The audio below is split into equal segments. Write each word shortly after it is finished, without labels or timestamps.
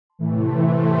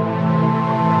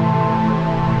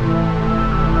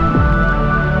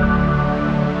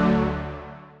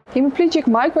Hemiplegic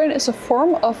migraine is a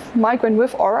form of migraine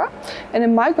with aura, and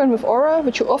in migraine with aura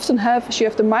what you often have is you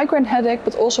have the migraine headache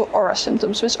but also aura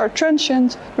symptoms, which are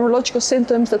transient neurological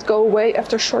symptoms that go away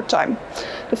after a short time.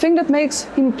 The thing that makes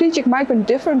hemiplegic migraine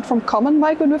different from common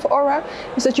migraine with aura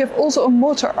is that you have also a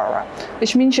motor aura,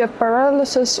 which means you have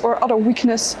paralysis or other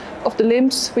weakness of the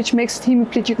limbs, which makes it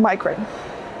hemiplegic migraine.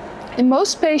 In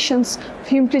most patients with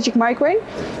hemiplegic migraine,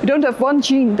 you don't have one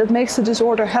gene that makes the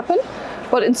disorder happen,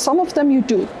 but in some of them you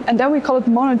do, and then we call it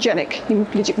monogenic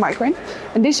hemiplegic migraine.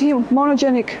 And these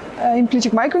monogenic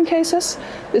hemiplegic migraine cases,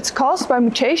 it's caused by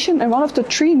mutation in one of the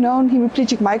 3 known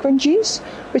hemiplegic migraine genes,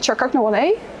 which are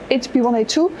CACNA1A,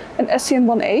 ATP1A2 and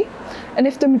SCN1A. And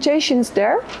if the mutation is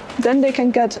there, then they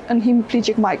can get a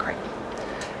hemiplegic migraine.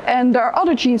 And there are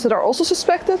other genes that are also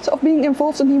suspected of being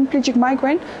involved in hemiplegic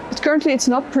migraine, but currently it's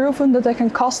not proven that they can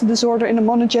cause the disorder in a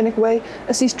monogenic way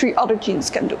as these 3 other genes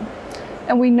can do.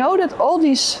 And we know that all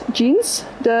these genes,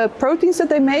 the proteins that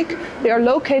they make, they are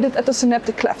located at the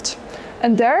synaptic cleft.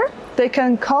 And there they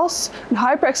can cause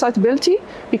hyperexcitability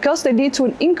because they lead to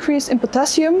an increase in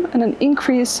potassium and an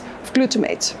increase of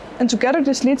glutamate. And together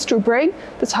this leads to a brain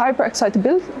that's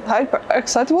hyperexcitable,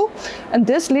 and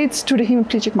this leads to the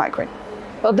hemiplegic migraine.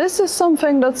 Well, this is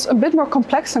something that's a bit more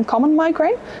complex than common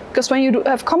migraine, because when you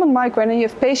have common migraine and you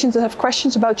have patients that have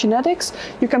questions about genetics,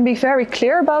 you can be very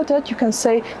clear about that. You can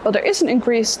say, well, there is an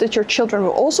increase that your children will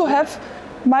also have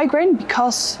migraine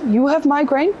because you have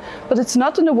migraine, but it's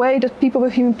not in a way that people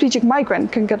with hemiplegic migraine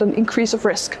can get an increase of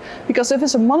risk. Because if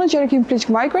it's a monogenic hemiplegic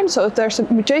migraine, so if there's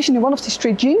a mutation in one of these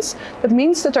 3 genes, that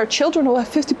means that our children will have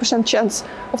 50% chance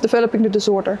of developing the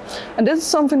disorder. And this is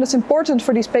something that's important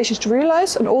for these patients to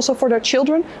realize, and also for their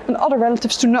children and other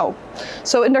relatives to know.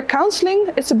 So in their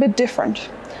counseling, it's a bit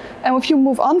different. And if you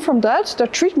move on from that, their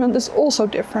treatment is also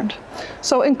different.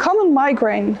 So in common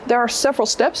migraine, there are several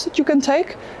steps that you can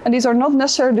take, and these are not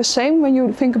necessarily the same when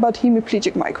you think about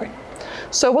hemiplegic migraine.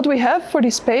 So what we have for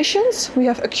these patients, we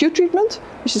have acute treatment,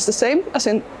 which is the same as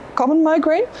in common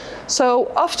migraine.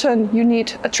 So often you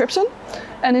need a triptan.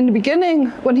 And in the beginning,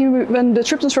 when the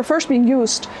triptans were first being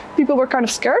used, people were kind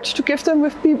of scared to give them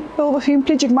with people with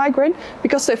hemiplegic migraine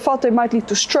because they thought they might lead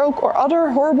to stroke or other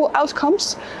horrible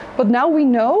outcomes. But now we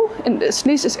know, and at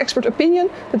least it's expert opinion,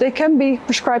 that they can be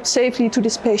prescribed safely to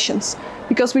these patients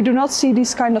because we do not see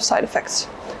these kind of side effects.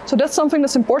 So that's something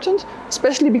that's important,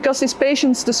 especially because these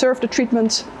patients deserve the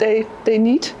treatment they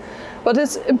need. But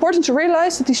it's important to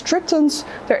realize that these triptans,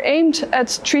 they're aimed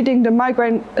at treating the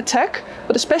migraine attack,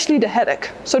 but especially the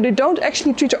headache. So they don't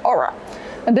actually treat the aura.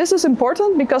 And this is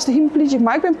important because the hemiplegic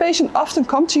migraine patient often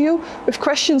come to you with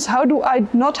questions, how do I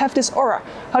not have this aura?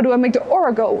 How do I make the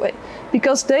aura go away?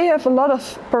 Because they have a lot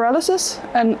of paralysis,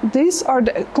 and these are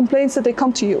the complaints that they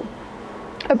come to you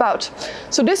about.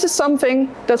 So this is something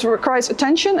that requires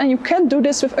attention, and you can't do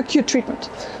this with acute treatment.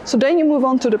 So then you move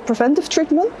on to the preventive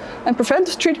treatment, and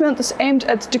preventive treatment is aimed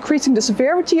at decreasing the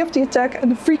severity of the attack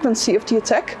and the frequency of the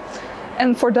attack.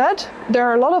 And for that, there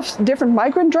are a lot of different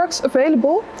migraine drugs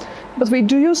available, but we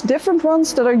do use different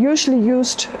ones that are usually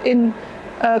used in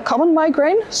common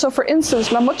migraine. So for instance,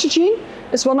 lamotrigine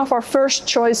is one of our first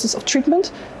choices of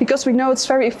treatment because we know it's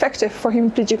very effective for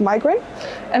hemiplegic migraine.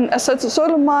 And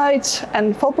acetazolamide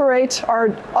and valproate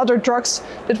are other drugs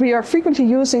that we are frequently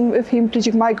using with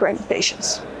hemiplegic migraine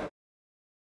patients.